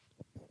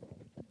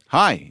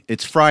Hi,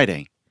 it's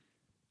Friday,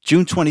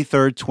 June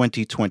 23rd,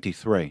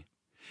 2023.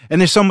 And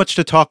there's so much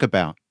to talk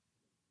about,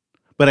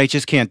 but I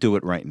just can't do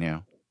it right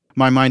now.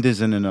 My mind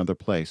is in another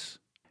place,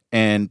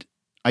 and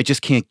I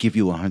just can't give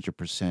you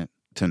 100%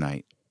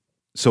 tonight.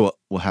 So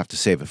we'll have to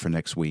save it for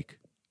next week.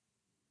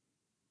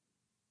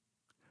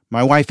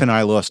 My wife and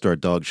I lost our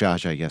dog Zsa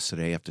Zsa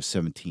yesterday after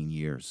 17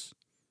 years,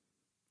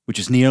 which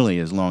is nearly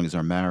as long as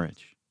our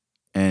marriage.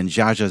 And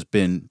Zsa Zsa's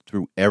been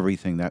through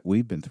everything that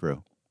we've been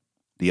through.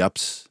 The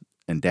ups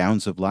and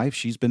downs of life,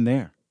 she's been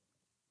there.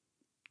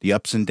 The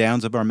ups and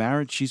downs of our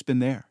marriage, she's been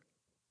there.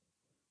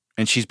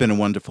 And she's been a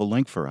wonderful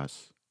link for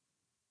us.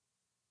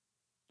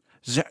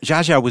 Zsa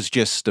Zsa was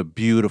just a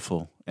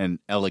beautiful and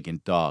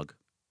elegant dog.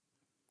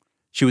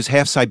 She was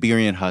half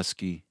Siberian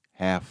Husky,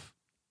 half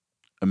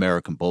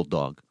American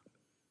Bulldog.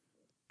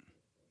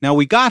 Now,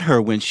 we got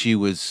her when she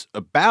was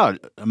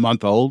about a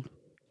month old,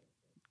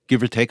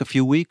 give or take a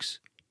few weeks.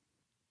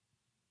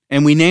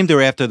 And we named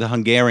her after the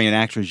Hungarian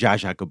actress Zsa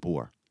Zsa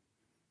Gabor.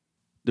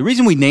 The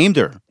reason we named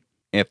her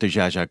after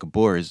Zsa Zsa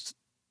Gabor is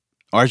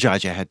our Zsa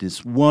Zsa had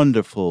this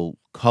wonderful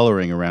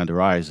coloring around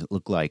her eyes that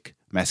looked like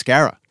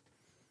mascara.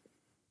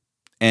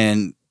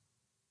 And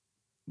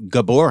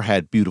Gabor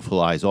had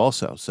beautiful eyes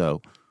also.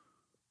 So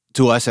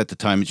to us at the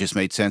time, it just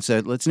made sense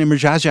that let's name her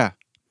Zsa Zsa.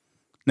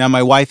 Now,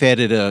 my wife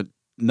added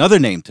another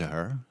name to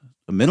her,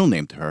 a middle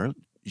name to her,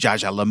 Zsa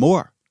Zsa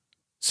L'Amour.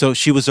 So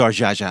she was our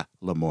Zsa Zsa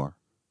L'Amour.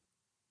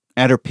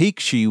 At her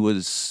peak, she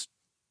was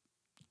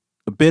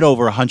a bit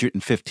over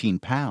 115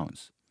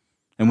 pounds.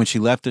 And when she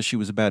left us, she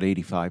was about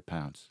 85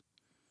 pounds.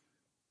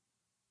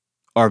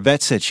 Our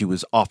vet said she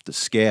was off the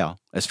scale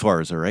as far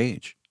as her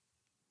age.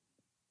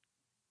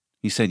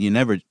 He said, you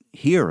never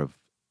hear of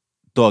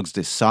dogs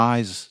this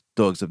size,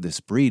 dogs of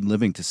this breed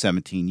living to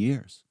 17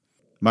 years.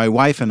 My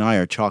wife and I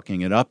are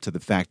chalking it up to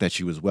the fact that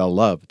she was well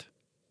loved.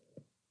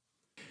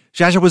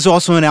 Zsa Zsa was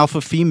also an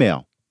alpha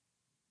female,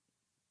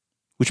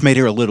 which made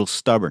her a little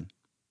stubborn.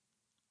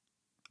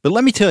 But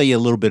let me tell you a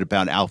little bit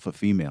about alpha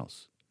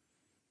females.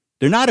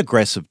 They're not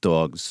aggressive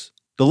dogs.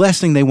 The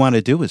last thing they want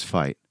to do is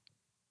fight.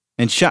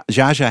 And Zsa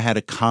Zsa had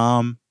a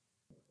calm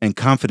and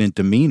confident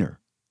demeanor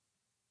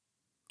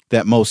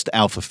that most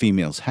alpha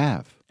females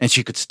have. And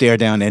she could stare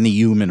down any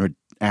human or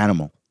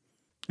animal.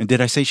 And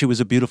did I say she was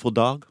a beautiful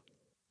dog?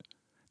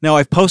 Now,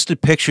 I've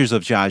posted pictures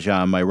of Zsa Zsa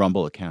on my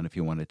Rumble account if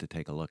you wanted to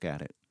take a look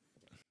at it.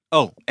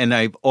 Oh, and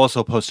I've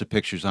also posted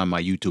pictures on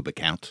my YouTube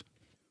account.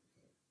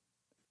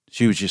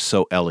 She was just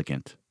so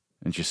elegant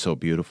and just so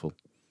beautiful.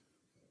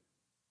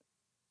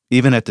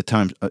 Even at the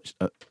time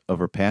of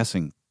her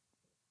passing,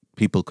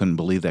 people couldn't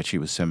believe that she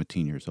was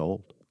 17 years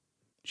old.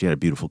 She had a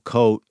beautiful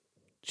coat.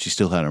 She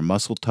still had her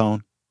muscle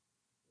tone.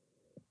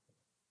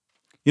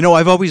 You know,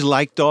 I've always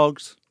liked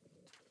dogs.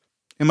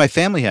 And my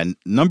family had a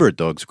number of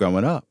dogs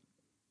growing up.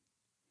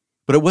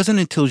 But it wasn't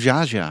until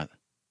Zsa Zsa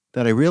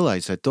that I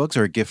realized that dogs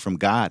are a gift from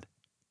God.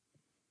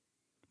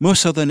 More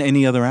so than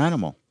any other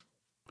animal.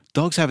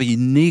 Dogs have a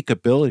unique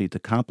ability to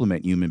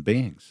complement human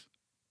beings.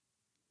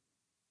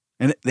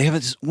 And they have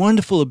this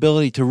wonderful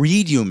ability to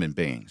read human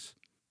beings,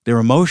 their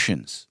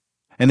emotions.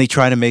 And they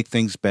try to make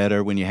things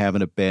better when you're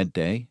having a bad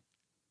day.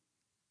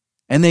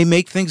 And they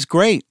make things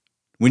great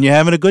when you're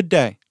having a good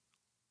day.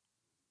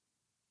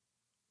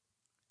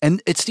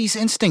 And it's these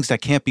instincts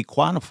that can't be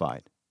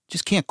quantified.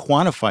 Just can't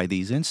quantify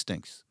these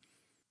instincts.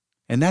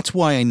 And that's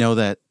why I know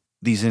that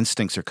these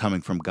instincts are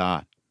coming from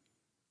God.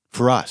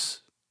 For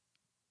us.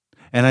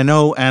 And I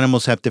know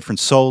animals have different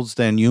souls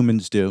than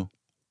humans do.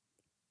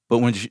 But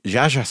when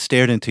Zsa Zsa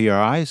stared into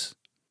your eyes,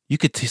 you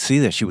could see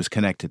that she was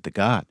connected to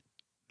God.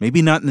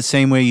 Maybe not in the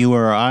same way you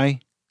or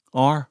I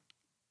are,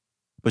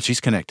 but she's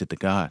connected to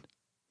God.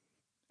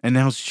 And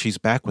now she's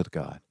back with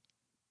God.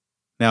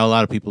 Now, a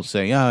lot of people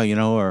say,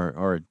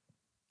 or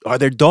are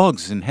there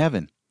dogs in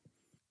heaven?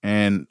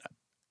 And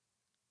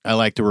I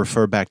like to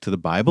refer back to the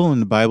Bible,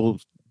 and the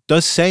Bible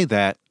does say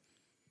that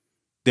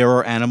there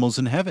are animals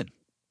in heaven.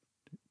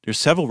 There's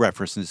several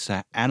references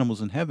to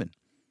animals in heaven.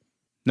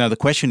 Now, the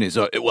question is,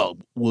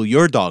 will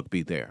your dog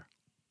be there?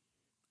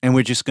 And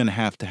we're just going to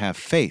have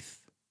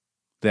faith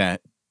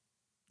that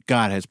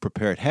God has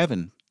prepared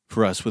heaven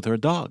for us with our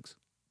dogs.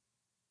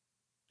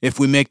 If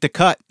we make the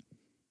cut.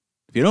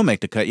 If you don't make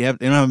the cut, you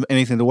don't have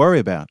anything to worry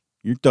about.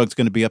 Your dog's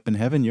going to be up in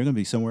heaven. You're going to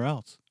be somewhere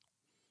else.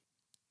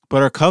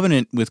 But our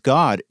covenant with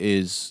God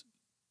is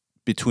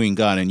between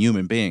God and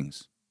human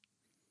beings.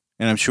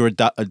 And I'm sure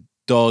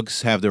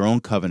dogs have their own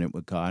covenant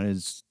with God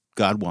as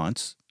God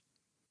wants.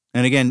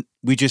 And again,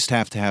 we just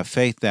have to have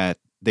faith that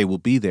they will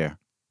be there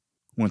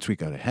once we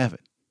go to heaven.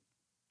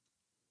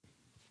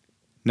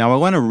 Now, I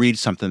want to read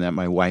something that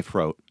my wife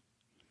wrote.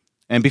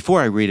 And before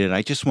I read it,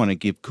 I just want to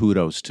give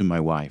kudos to my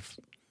wife.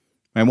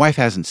 My wife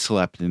hasn't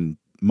slept in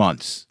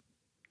months.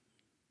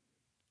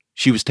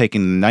 She was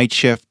taking the night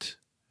shift,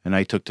 and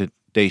I took the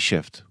day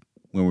shift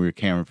when we were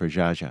caring for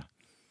Zsa Zsa.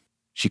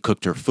 She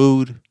cooked her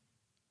food.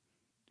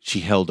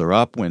 She held her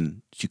up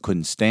when she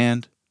couldn't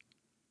stand.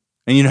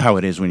 And you know how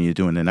it is when you're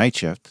doing the night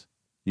shift.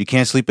 You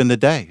can't sleep in the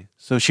day.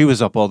 So she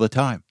was up all the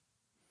time.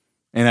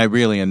 And I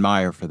really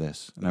admire her for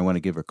this, and I want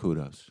to give her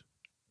kudos.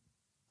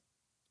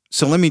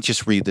 So let me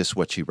just read this,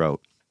 what she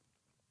wrote.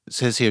 It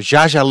says here,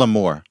 Zsa Zsa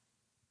L'Amour,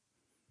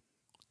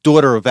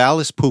 daughter of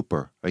Alice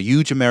Pooper, a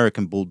huge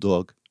American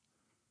bulldog,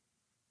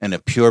 and a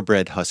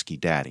purebred husky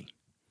daddy.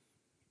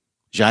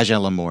 Zsa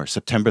Zsa L'Amour,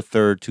 September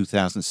 3rd,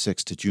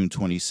 2006 to June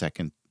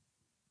 22nd,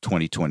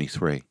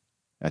 2023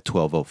 at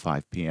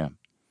 12:05 p.m.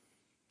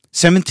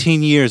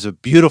 17 years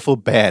of beautiful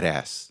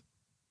badass.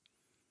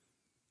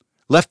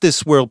 Left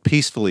this world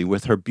peacefully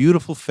with her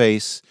beautiful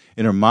face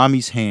in her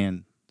mommy's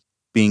hand,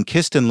 being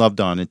kissed and loved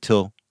on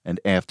until and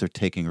after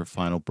taking her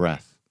final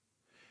breath.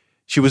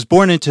 She was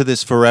born into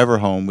this forever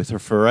home with her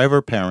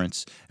forever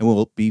parents and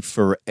will be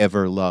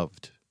forever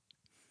loved.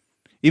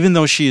 Even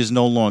though she is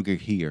no longer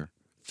here,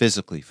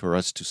 physically, for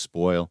us to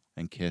spoil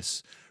and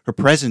kiss, her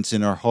presence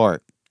in our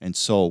heart and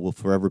soul will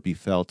forever be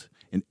felt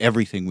in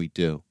everything we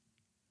do.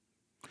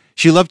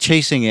 She loved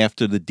chasing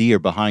after the deer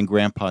behind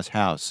Grandpa's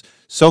house,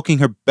 soaking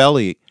her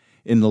belly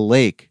in the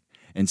lake,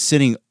 and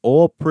sitting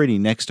all pretty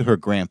next to her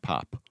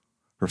grandpop,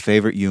 her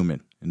favorite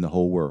human in the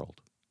whole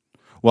world,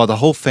 while the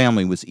whole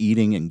family was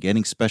eating and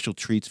getting special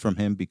treats from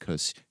him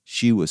because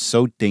she was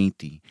so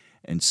dainty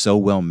and so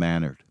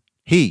well-mannered.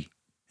 He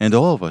and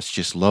all of us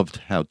just loved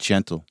how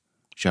gentle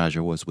Zsa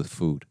Zsa was with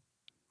food,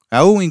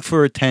 owing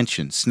for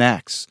attention,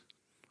 snacks,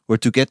 or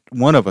to get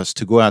one of us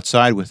to go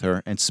outside with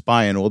her and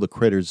spy on all the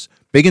critters,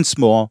 big and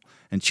small,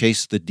 and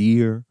chase the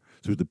deer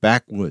through the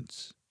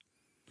backwoods.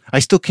 I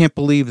still can't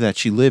believe that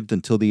she lived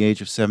until the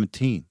age of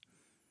 17.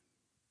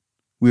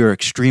 We are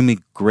extremely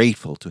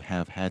grateful to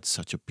have had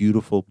such a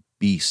beautiful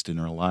beast in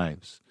our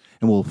lives,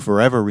 and will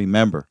forever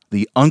remember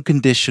the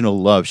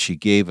unconditional love she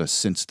gave us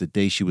since the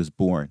day she was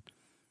born,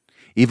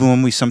 even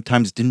when we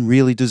sometimes didn't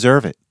really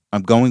deserve it.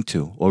 I'm going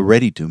to,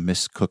 already do,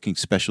 miss cooking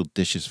special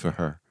dishes for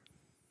her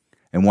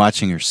and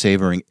watching her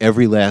savoring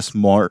every last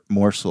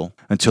morsel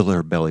until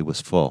her belly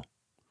was full,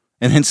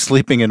 and then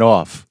sleeping it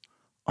off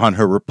on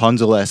her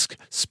Rapunzel-esque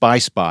spy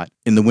spot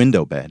in the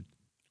window bed,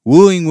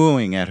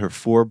 wooing at her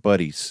 4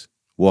 buddies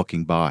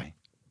walking by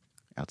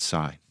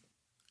outside.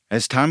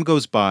 As time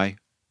goes by,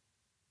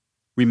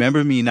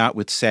 remember me not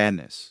with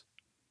sadness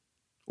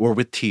or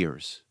with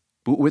tears,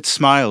 but with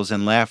smiles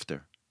and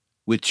laughter,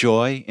 with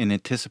joy and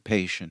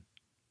anticipation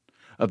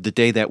of the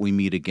day that we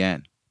meet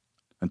again.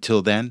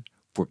 Until then,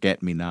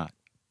 forget me not.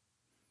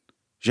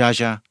 Zsa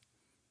Zsa,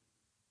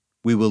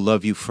 we will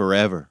love you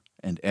forever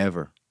and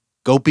ever.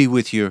 Go be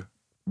with your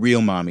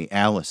real mommy,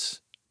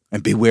 Alice,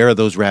 and beware of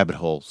those rabbit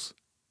holes.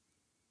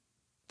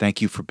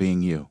 Thank you for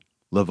being you.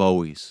 Love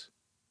always.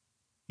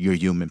 Your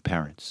human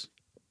parents.